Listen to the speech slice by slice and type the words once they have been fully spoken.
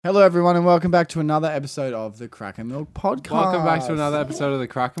Hello, everyone, and welcome back to another episode of the CrackerMilk Podcast. Welcome back to another episode of the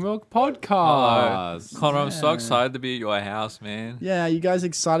CrackerMilk Podcast. Connor, I'm so excited to be at your house, man. Yeah, you guys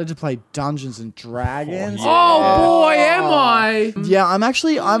excited to play Dungeons and Dragons? Oh boy, am I! Yeah, I'm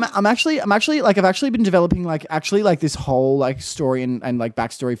actually like I've actually been developing like this whole like story and like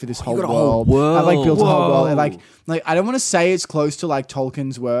backstory for this whole got a world. whole world. I've like built a whole world. And, Whoa. like I don't want to say it's close to like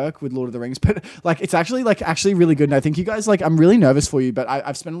Tolkien's work with Lord of the Rings, but like it's actually really good. And I think you guys like I'm really nervous for you, but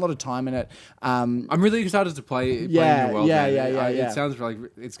I've spent a lot of time in it. I'm really excited to play in Yeah, your world. yeah, man. yeah. It sounds like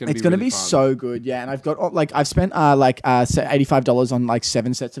it's gonna It's be gonna really be fun. so good, yeah. And I've got like I've spent $85 on like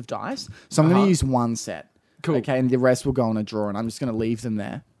 7 sets of dice, so I'm gonna use one set. Cool. Okay, and the rest will go on a draw, and I'm just gonna leave them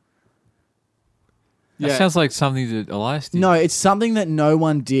there. That sounds like something that Elias did. No, it's something that no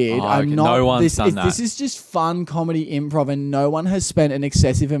one did. Oh, I'm okay. not. No one's done that. This is just fun comedy improv, and no one has spent an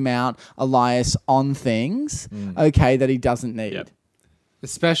excessive amount, Elias, on things. Okay, that he doesn't need. Yep.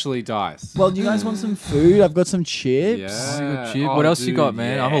 Especially dice. Well, do you guys want some food? I've got some chips. Yeah. What else you got,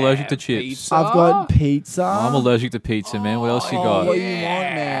 man? I'm allergic to chips. Pizza? I've got pizza. I'm allergic to pizza, man. What else you got? What do you want,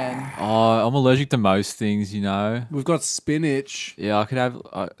 man? Oh, I'm allergic to most things, you know. We've got spinach. Yeah, I could have.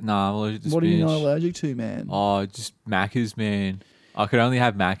 Nah, I'm allergic to What are spinach. you not allergic to, man? Oh, just Maccas, man. I could only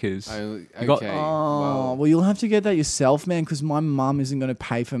have Maccas. Okay. got- Oh, well, you'll have to get that yourself, man, because my mum isn't going to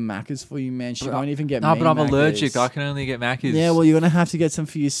pay for Maccas for you, man. She won't even get No, me but I'm Maccas. allergic. I can only get Maccas. Yeah, well, you're going to have to get some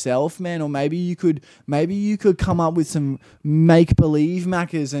for yourself, man. Or maybe you could come up with some make-believe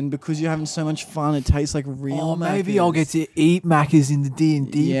Maccas, and because you're having so much fun, it tastes like real Oh, Maccas. maybe I'll get to eat Maccas in the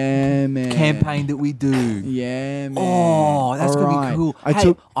D&D Yeah, man. campaign that we do. Yeah, man. Oh, that's gonna Alright. be cool.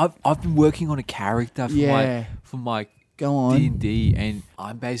 I've been working on a character for my Go on. D&D, and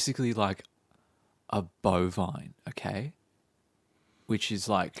I'm basically like a bovine, okay? Which is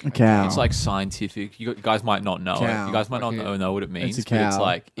like A cow. It's like scientific. You guys might not know Cow. it. You guys might not know what it means. a But it's cow.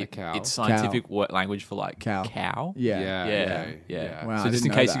 like A cow. it's scientific language for like Cow. cow. Yeah. Yeah. Wow, I So just didn't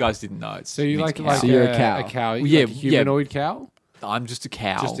in know case that. you guys didn't know, it's So you means like cow. So you're a cow. A cow? Yeah, Like a humanoid cow? I'm just a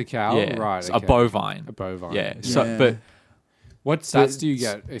cow. Just a cow? Yeah. Right, So okay. a bovine. A bovine. Yeah. So, Yeah. but What stats do you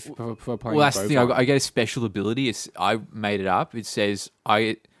get for playing well, that's a the thing. bovine? I get a special ability. I made it up. It says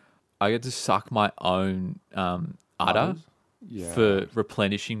I get to suck my own udder Yeah. for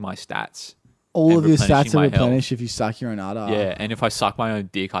replenishing my stats. All and of your replenishing stats are my health. replenished if you suck your own udder. Yeah, and if I suck my own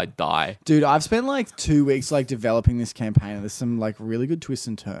dick, I die. Dude, I've spent like 2 weeks like developing this campaign, and there's some like really good twists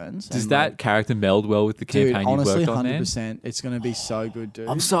and turns. Does and, that like, character meld well with the dude, campaign honestly, you worked on, man? 100%. It's gonna be so good, dude.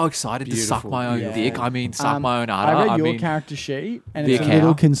 I'm so excited to suck Beautiful. my own Yeah. dick. I mean, suck my own I udder. read your mean, character sheet, and be it's a a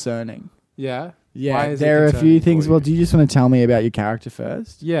little cow. concerning. Yeah? Why Yeah, is it there are a few concerning things. for Well, you? do you just want to tell me about your character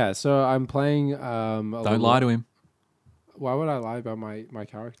first? Yeah, so I'm playing... don't lie to him. Why would I lie about my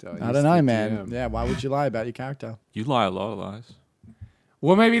character? I He's don't know, the man. DM. Yeah, why would you lie about your character? You lie a lot, Elias.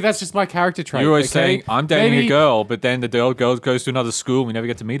 Well, maybe that's just my character trait. You're always okay? saying, I'm dating Maybe- a girl, but then the girl goes to another school and we never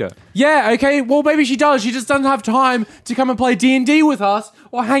get to meet her. Yeah, okay, well, maybe she does. She just doesn't have time to come and play D&D with us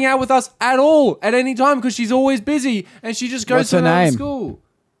or hang out with us at all at any time because she's always busy and she just goes What's to her another name? school.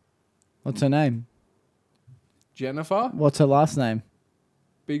 What's her name? Jennifer What's her last name?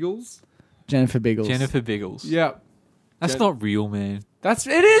 Biggles. Jennifer Biggles. Jennifer Biggles. Yeah, That's Jen- not real, man. it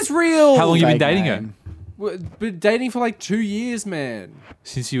is real. How long you been Fake dating name. her? Been dating for like 2 years, man.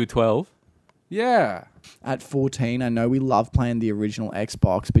 Since you were 12? Yeah. At 14, I know we love playing the original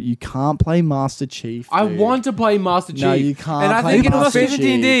Xbox, but you can't play Master Chief. I dude. want to play Master Chief. No, you can't And I play think it'll Master fit Chief.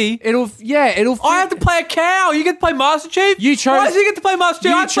 D&D. It'll fit. I have to play a cow. You get to play Master Chief? You chose- Why does he get to play Master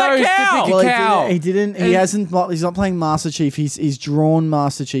Chief? You I play chose to cow. pick a Well, cow. he didn't. He And- hasn't. He's not playing Master Chief. He's drawn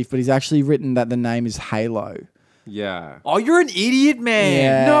Master Chief, but he's actually written that the name is Halo. Yeah. Oh, you're an idiot, man.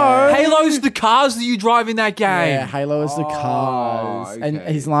 Yeah. No. Halo's the cars that you drive in that game. Yeah, Halo is the cars, and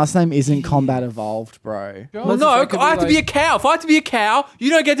okay. his last name isn't Combat Evolved, bro. Well, no, I have to be a cow. If I have to be a cow, you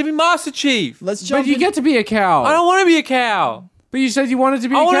don't get to be Master Chief. Let's jump. But you in- get to be a cow. I don't want to be a cow. But you said you wanted to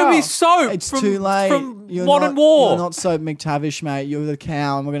be I a want cow. to be Soap It's from, too late. from You're Modern not, War. You're not Soap McTavish, mate. You're the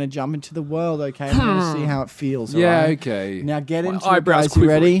cow, and we're gonna jump into the world. Okay, we're gonna see how it feels. Yeah, alright? okay. Now get My into it, eyebrows guys. You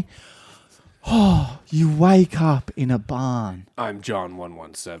quivering. ready? Oh, you wake up in a barn. I'm John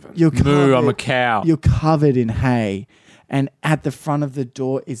 117. You're Moo, I'm a cow. You're covered in hay, and at the front of the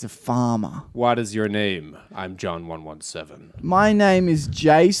door is a farmer. What is your name? I'm John 117. My name is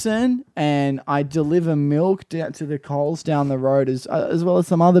Jason, and I deliver milk down to the Coles down the road, as well as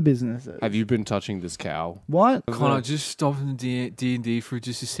some other businesses. Have you been touching this cow? What? Connor, just stop in the D&D for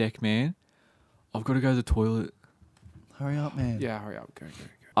just a sec, man. I've got to go to the toilet. Hurry up, man. Yeah, hurry up. Go.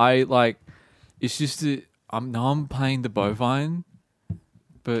 It's just that I'm playing the bovine,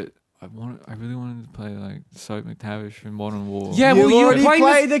 but I really wanted to play like Soap McTavish in Modern War. Yeah, You well, you're already playing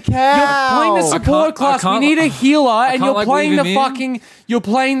played the You're playing the cow. support class. We can't- need a healer, and can't, you're like, playing leave the him in. fucking. You're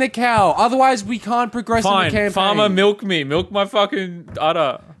playing the cow. Otherwise, we can't progress in the Fine, campaign. farmer, milk me. Milk my fucking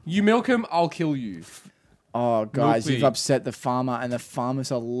udder. You milk him, I'll kill you. Oh, guys, Milk you've me. upset the farmer, and the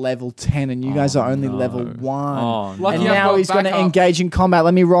farmers are level 10, and you guys are only no. level 1. Oh, Lucky And I've now got he's going to backup. engage in combat.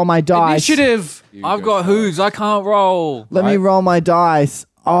 Let me roll my dice. Initiative. I've got hooves. I can't roll. Let me roll my dice.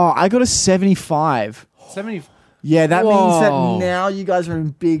 Oh, I got a 75. 70. Yeah, that means that Whoa. now you guys are in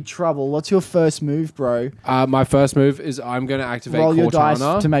big trouble. What's your first move, bro? My first move is I'm going to activate Roll your Cortana.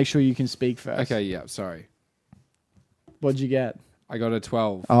 dice to make sure you can speak first. Okay, yeah, sorry. What'd you get? I got a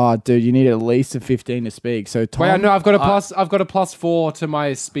 12. Oh, dude, you need at least a 15 to speak. So Tom, Wait, no, I've got a plus. I've got a +4 to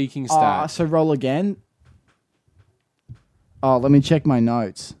my speaking stat. so roll again. Oh, let me check my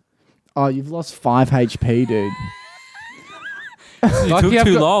notes. Oh, you've lost 5 HP, dude. You took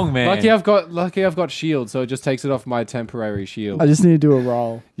too long, man. Lucky I've got shield, so it just takes it off my temporary shield. I just need to do a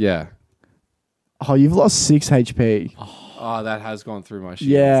roll. Yeah. Oh, you've lost 6 HP. Oh, that has gone through my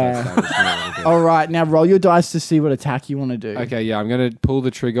shield. Yeah. That's damaged me a little bit. All right, now roll your dice to see what attack you want to do. Okay, yeah, I'm gonna pull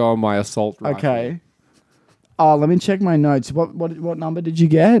the trigger on my assault rifle. Okay. Oh, let me check my notes. What number did you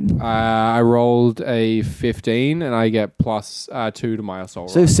get? I rolled a 15, and I get +2 to my assault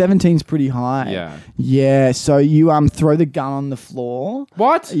So rifle. 17's pretty high. Yeah. Yeah. So you throw the gun on the floor.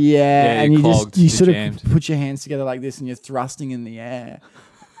 What? Yeah, and you're you clogged, you you're sort jammed. of put your hands together like this, and you're thrusting in the air,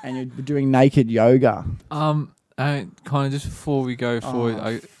 and you're doing naked yoga. kind of just before we go forward,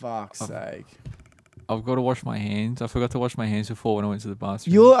 Oh, fuck's sake! I've got to wash my hands. I forgot to wash my hands before when I went to the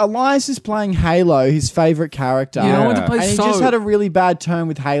bathroom. Your Elias is playing Halo, his favorite character. Yeah, I want to Yeah. play and he Soap. just had a really bad turn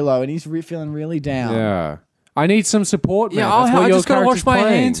with Halo, and he's feeling really down. Yeah. I need some support, man. Yeah, That's what I your just got to wash character's my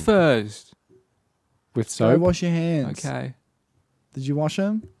playing. hands first. With Go soap. wash your hands. Okay. Did you wash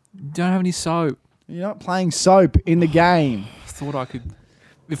them? Don't have any soap. You're not playing soap in the game. I thought I could.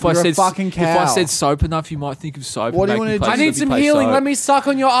 If You're I a said fucking if I cow. said soap enough, you might think of soap. What and do you make me wanna play do? I need soap, some play healing. soap. Let me suck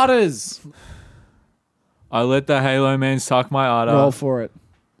on your udders. I let the Halo man suck my udder. Roll for it.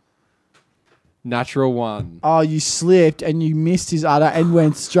 Natural 1. Oh, you slipped and you missed his udder and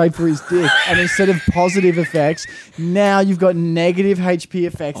went straight for his dick. And instead of positive effects, now you've got negative HP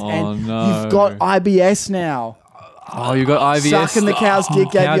effects. Oh, and no. you've got IBS now. Oh, you got IBS. Sucking the cow's dick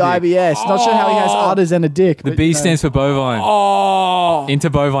gave cow you dick. IBS. Not sure how he has udders and a dick. The but, B you know. stands for bovine. Oh. Into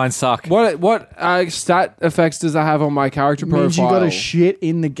bovine suck. What stat effects does that have on my character profile? Means you got to shit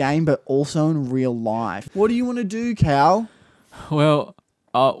in the game, but also in real life. What do you want to do, Cal? Well,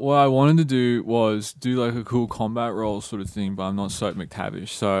 what I wanted to do was do like a cool combat role sort of thing, but I'm not Soap McTavish,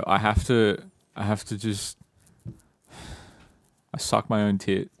 so I have to just. I suck my own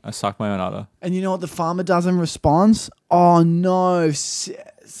tit. I suck my own udder. And you know what the farmer does in response? Oh no,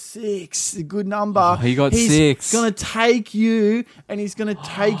 6, a good number. Oh, he got he's 6. Gonna take you, and he's gonna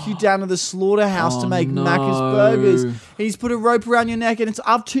take you down to the slaughterhouse to Oh, make no. Macca's burgers. He's put a rope around your neck, and it's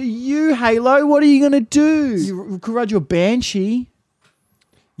up to you, Halo. What are you gonna do? You could ride your banshee.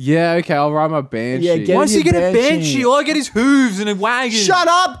 Yeah, okay, I'll ride my banshee. Yeah, get Why does he your get a banshee. banshee? All I get is hooves and a wagon. Shut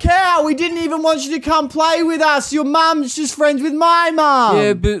up, cow! We didn't even want you to come play with us. Your mum's just friends with my mum.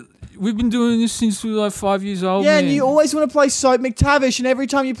 Yeah, but we've been doing this since we were like 5 years old. Yeah, man. and you always want to play Soap McTavish, and every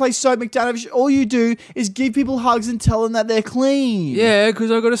time you play Soap McTavish, all you do is give people hugs and tell them that they're clean. Yeah, because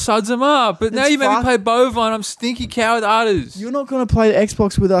I got to suds them up. But now That's you made me fuck- play bovine. I'm stinky cow with udders. You're not going to play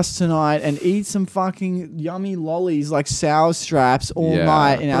Xbox with us tonight and eat some fucking yummy lollies like sour straps all Yeah.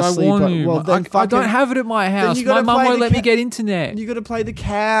 night in But our I sleep. want to. Well, then I don't have it at my house. you My gotta mum play won't the let me get internet. You got to play the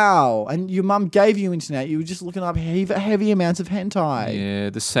cow, and your mum gave you internet. You were just looking up heavy amounts of hentai. Yeah,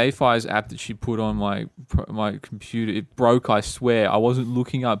 the Safe Eyes app that she put on my computer, it broke, I swear. I wasn't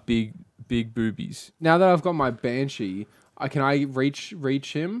looking up big boobies. Now that I've got my banshee, can I reach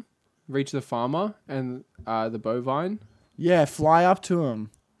him? Reach the farmer and the bovine? Yeah, fly up to him.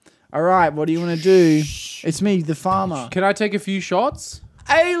 All right, what do you want to do? It's me, the farmer. Can I take a few shots?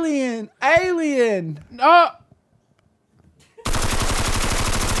 Alien! No!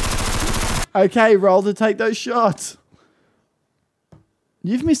 Okay, roll to take those shots.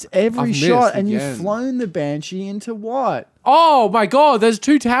 You've missed every I've shot, missed and again. you've flown the banshee into what? Oh my god, there's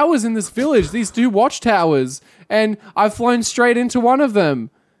 2 towers in this village. These 2 watchtowers. And I've flown straight into one of them.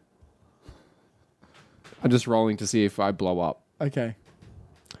 I'm just rolling to see if I blow up. Okay.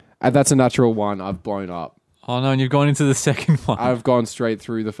 And that's a natural 1. I've blown up. Oh no, and you've gone into the second one. I've gone straight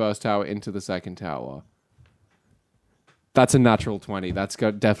through the first tower into the second tower. That's a natural 20. That's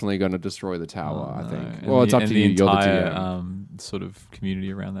definitely going to destroy the tower, I think. And Well, it's up and to you. You're the entire, GM. sort of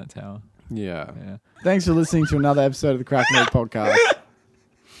community around that tower. Yeah. Yeah. Thanks for listening to another episode of the CrackerMilk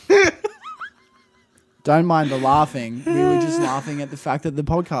Podcast. Don't mind the laughing. We were just laughing at the fact that the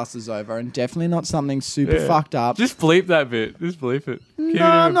podcast is over, and definitely not something super fucked up. Just bleep that bit. Just bleep it. No,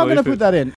 I'm not going to put that in.